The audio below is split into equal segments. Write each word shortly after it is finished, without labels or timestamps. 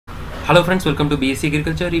Hello friends, welcome to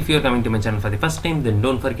BScAgriculture. If you are coming to my channel for the first time, then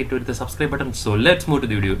don't forget to hit the subscribe button. So let's move to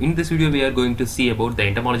the video. In this video, we are going to see about the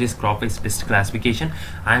entomology's crop-based pest classification.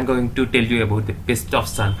 I am going to tell you about the pest of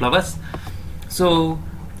sunflowers. So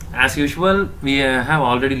as usual, we have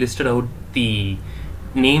already listed out the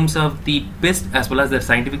names of the pest as well as their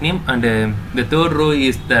scientific name, and the third row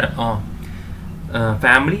is their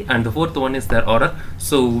family, and the fourth one is their order.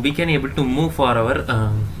 So we can able to move for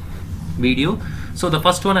our video. So the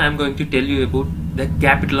first one I am going to tell you about the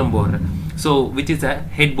capitulum borer, so which is a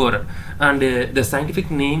head borer, and the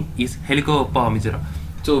scientific name is Helicoverpa armigera.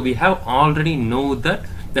 So we have already know that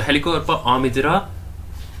the Helicoverpa armigera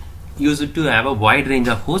used to have a wide range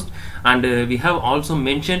of hosts, and we have also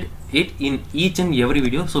mentioned it in each and every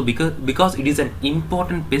video. So because it is an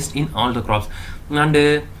important pest in all the crops,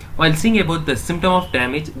 and while seeing about the symptom of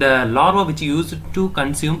damage, the larva which used to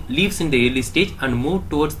consume leaves in the early stage and move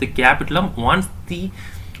towards the capitulum once the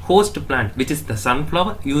host plant, which is the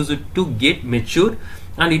sunflower, used to get matured,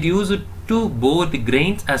 and it used to bore the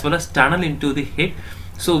grains as well as tunnel into the head,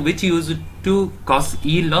 so which used to cause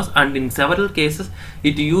yield loss, and in several cases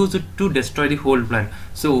it used to destroy the whole plant.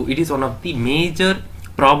 So it is one of the major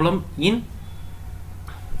problem in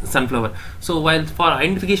sunflower. So while for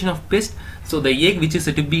identification of pest, so the egg which is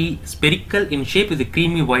said to be spherical in shape with a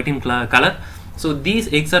creamy white in color, so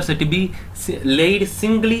these eggs are said to be laid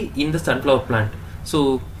singly in the sunflower plant.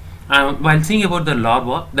 So while seeing about the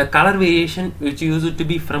larva, the color variation which used to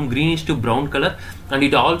be from greenish to brown color, and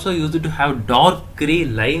it also used to have dark gray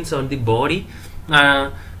lines on the body,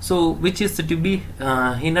 so which is said to be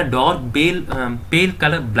in a dark pale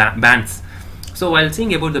color bands. So while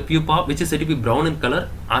seeing about the pupa, which is said to be brown in color,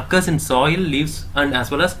 occurs in soil, leaves, and as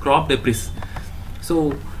well as crop debris.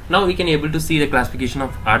 So now we can able to see the classification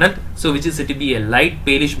of adult, so which is said to be a light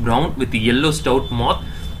palish brown with the yellow stout moth.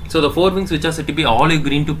 So the forewings which are said to be olive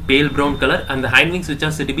green to pale brown color, and the hindwings which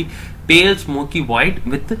are said to be pale smoky white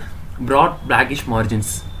with broad blackish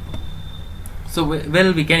margins. So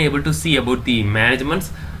well, we can able to see about the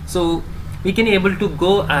managements. So we can able to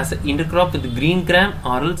go as intercrop with green gram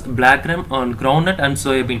or else black gram on groundnut and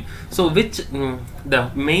soybean. So which the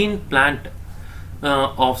main plant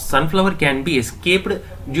of sunflower can be escaped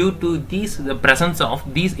due to the presence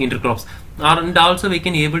of these intercrops. And also we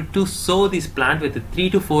can able to sow this plant with 3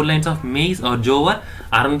 to 4 lines of maize or jowar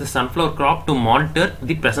around the sunflower crop to monitor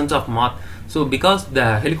the presence of moth. So because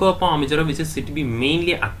the Helicoverpa armigera, which is said to be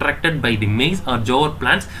mainly attracted by the maize or jowar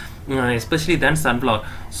plants, especially than sunflower.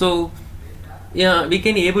 So yeah, we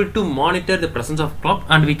can able to monitor the presence of crop,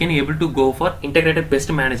 and we can able to go for integrated pest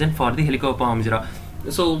management for the Helicoverpa armigera.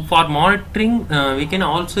 So for monitoring, we can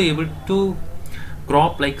also able to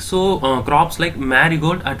crops like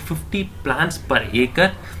marigold at 50 plants per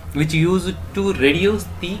acre, which used to reduce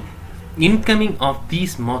the incoming of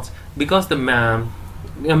these moths, because the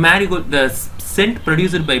marigold, the scent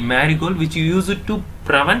produced by marigold, which used to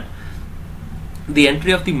prevent the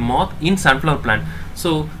entry of the moth in sunflower plant.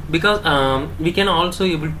 So because we can also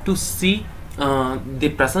able to see the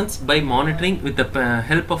presence by monitoring with the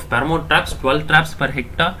help of pheromone traps, 12 traps per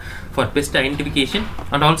hectare for pest identification,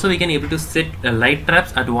 and also we can able to set light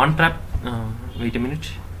traps at one trap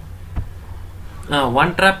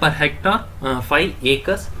one trap per hectare, 5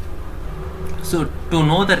 acres, so to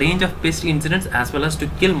know the range of pest incidents as well as to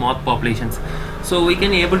kill moth populations. So we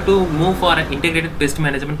can able to move for an integrated pest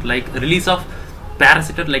management like release of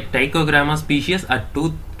parasitic like Trichogramma species at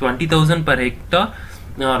 20,000 per hectare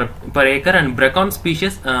or per acre, and Bracon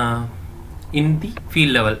species in the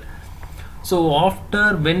field level. So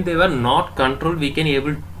after, when they were not controlled, we can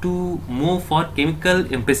able to move for chemical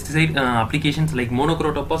pesticide applications like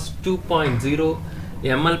Monocrotopus 2.0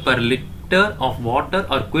 ml per liter of water,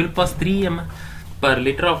 or Quilpas 3 ml per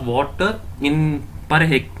liter of water in per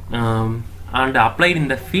hectare and applied in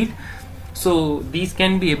the field. So these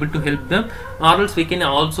can be able to help them, or else we can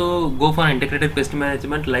also go for integrated pest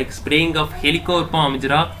management like spraying of Helicoverpa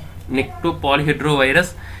armigera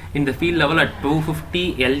nectopolyhedrovirus in the field level at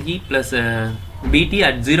 250 Lg plus Bt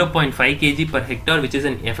at 0.5 kg per hectare, which is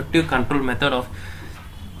an effective control method of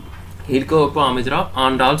Helicoverpa armigera.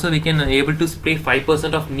 And also we can able to spray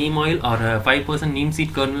 5% of neem oil or 5% neem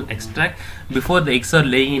seed kernel extract before the eggs are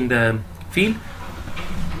laying in the field.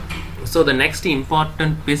 So the next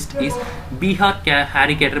important pest is Bihar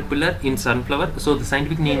hairy caterpillar in sunflower. So the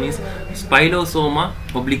scientific name is Spilosoma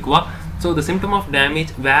obliqua. So the symptom of damage,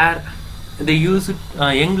 where they use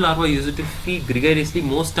young larvae used to feed gregariously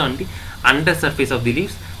most on the under surface of the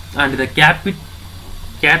leaves, and the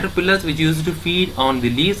caterpillars which used to feed on the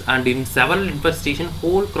leaves, and in several infestation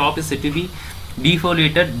whole crop is said to be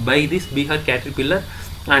defoliated by this Bihar caterpillar.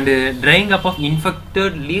 and drying up of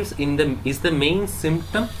infected leaves is the main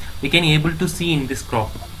symptom we can able to see in this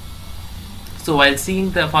crop. So while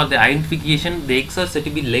seeing for the identification, the eggs are said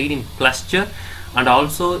to be laid in cluster, and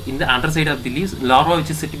also in the underside of the leaves, larva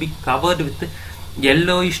which is said to be covered with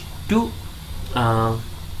yellowish to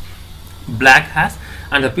black hairs,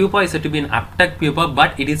 and the pupa is said to be an uptucked pupa,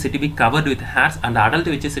 but it is said to be covered with hairs, and the adult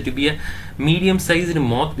which is said to be a medium sized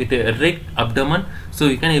moth with a erect abdomen. So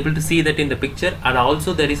you can able to see that in the picture, and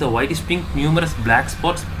also there is a whitish pink numerous black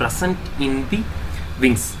spots present in the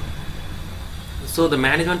wings. So the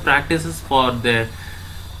management practices for the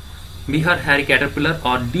Bihar hairy caterpillar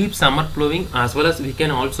or deep summer ploughing, as well as we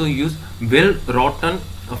can also use well rotten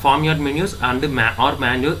farmyard manures and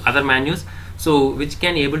other manures, so which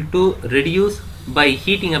can able to reduce by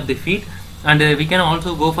heating up the feed, and we can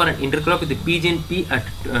also go for an intercrop with the PGNP at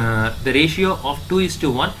the ratio of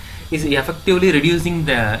 2:1 is effectively reducing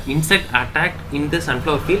the insect attack in the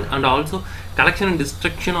sunflower field, and also collection and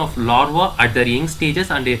destruction of larvae at their young stages,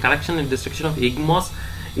 and a collection and destruction of egg moss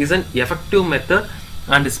is an effective method,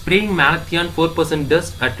 and spraying malathion 4%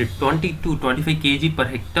 dust at 20 to 25 kg per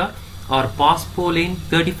hectare or paspoline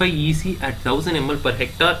 35 EC at 1000 ml per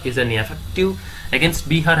hectare is an effective against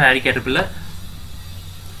Bihar hairy caterpillar.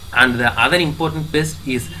 And the other important pest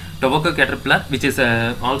is tobacco caterpillar, which is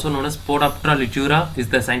also known as Spodoptera lutura is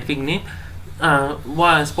the scientific name.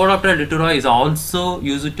 Spodoptera lutura is also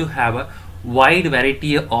used to have a wide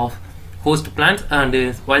variety of host plants,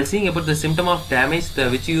 and while seeing about the symptom of damage,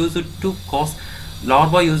 which used to cause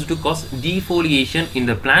larvae used to cause defoliation in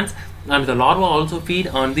the plants, and the larvae also feed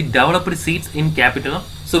on the developed seeds in capitulum,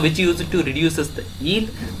 so which used to reduces the yield,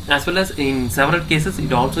 as well as in several cases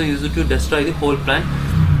it also used to destroy the whole plant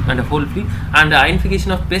and the whole tree. And the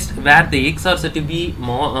identification of pest where the eggs are said to be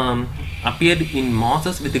appeared in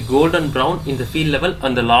mosses with the golden brown in the field level,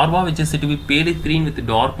 and the larva which is said to be pale green with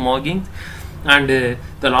dark markings, and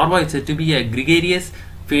the larva is said to be a gregarious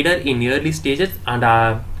feeder in early stages, and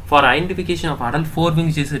for identification of adult forewings,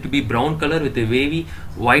 which is said to be brown color with the wavy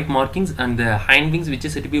white markings, and the hind wings which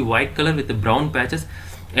is said to be white color with the brown patches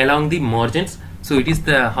along the margins. So it is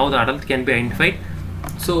the how the adult can be identified.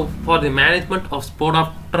 So for the management of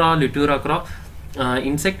Spodoptera lutura crop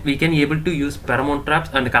insect, we can able to use pheromone traps,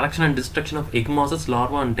 and the collection and destruction of egg mosses,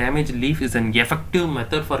 larvae and damaged leaf is an effective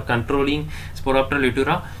method for controlling Spodoptera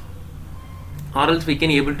lutura. Or else we can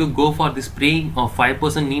able to go for the spraying of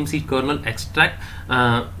 5% neem seed kernel extract.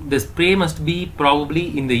 The spray must be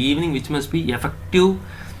probably in the evening, which must be effective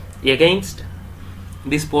against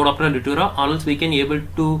this Spodoptera lutura, or else we can able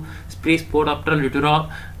to spray Spodoptera lutura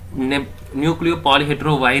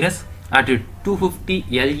nucleopolyhedrovirus at 250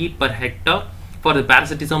 LE per hectare for the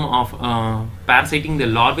parasitism of parasiting the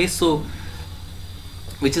larvae, so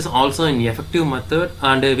which is also an effective method.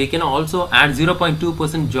 And we can also add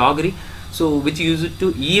 0.2% jaggery, so which used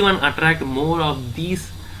to even attract more of these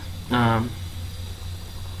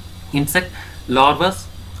insect larvae,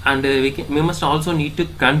 and we must also need to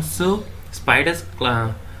conserve spiders,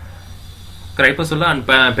 Cryptozoa and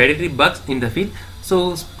predatory bugs in the field.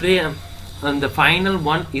 So spray, and the final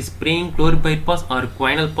one is spraying chloripyrifos pass or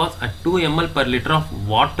quinal pass at 2 ml per liter of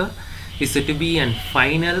water is said to be a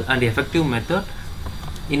final and effective method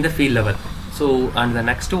in the field level. So and the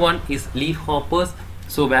next one is leaf hoppers.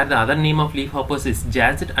 So where the other name of leaf hoppers is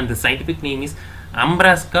jazzet, and the scientific name is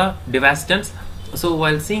Ambrasca devastans. So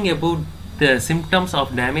while seeing about the symptoms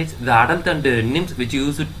of damage, the adult and the nymphs which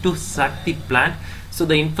used to suck the plant, so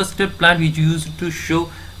the infested plant which used to show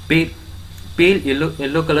pale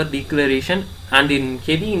yellow color decoloration, and in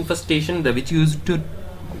heavy infestation the which used to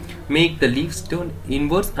make the leaves turn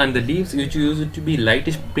inwards, and the leaves which used to be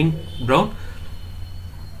lightish pink brown.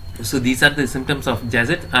 So these are the symptoms of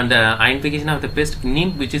jazzet. And identification of the pest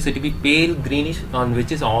nymph, which is said to be pale greenish, and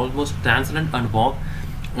which is almost transparent and walk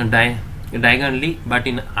diagonally, but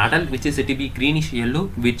in adult which is said to be greenish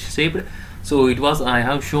yellow which shaped. So it was, I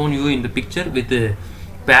have shown you in the picture with a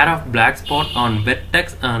pair of black spot on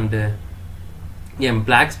vertex and a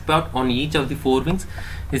black spot on each of the forewings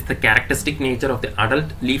is the characteristic nature of the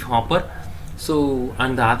adult leaf hopper. So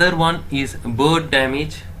and the other one is bird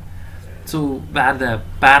damage, so where the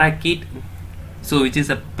parakeet, so which is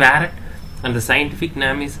a parrot, and the scientific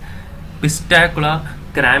name is Pistacula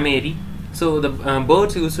crameri. So the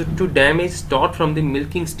birds used to damage start from the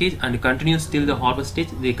milking stage and continues till the harvest stage.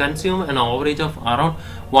 They consume an average of around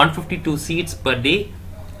 152 seeds per day.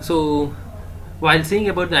 So while saying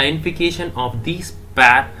about the identification of these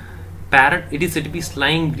parrot, it is said to be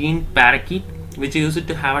slime green parakeet, which used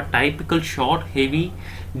to have a typical short, heavy,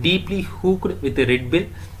 deeply hooked with a red bill,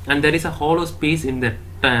 and there is a hollow space in the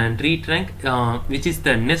tree trunk which is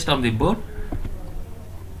the nest of the bird.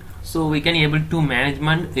 So we can able to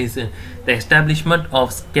management is the establishment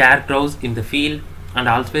of scarecrows in the field, and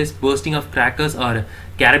always bursting of crackers or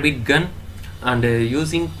carabid gun, and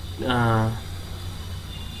using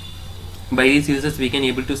by these uses we can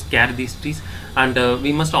able to scare these trees, and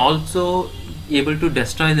we must also able to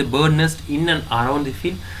destroy the bird nest in and around the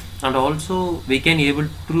field, and also we can able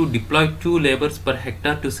to deploy 2 laborers per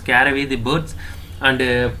hectare to scare away the birds, and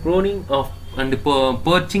pruning of and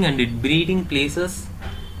perching and breeding places,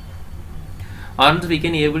 or we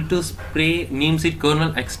can able to spray neem seed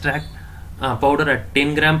kernel extract powder at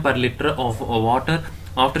 10 gram per liter of water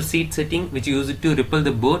after seed setting, which use it to repel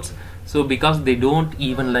the birds. So because they don't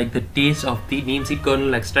even like the taste of the neem seed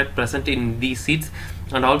kernel extract present in these seeds,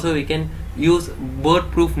 and also we can use bird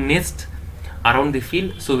proof nest around the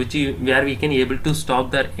field, so where we can able to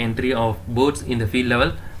stop the entry of birds in the field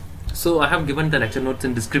level. So I have given the lecture notes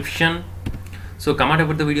in description. So comment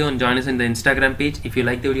about the video and join us in the Instagram page. If you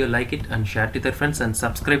like the video, like it and share it with your friends, and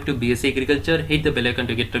subscribe to BScAgriculture. Hit the bell icon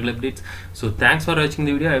to get regular updates. So thanks for watching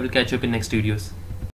the video. I will catch you up in next videos.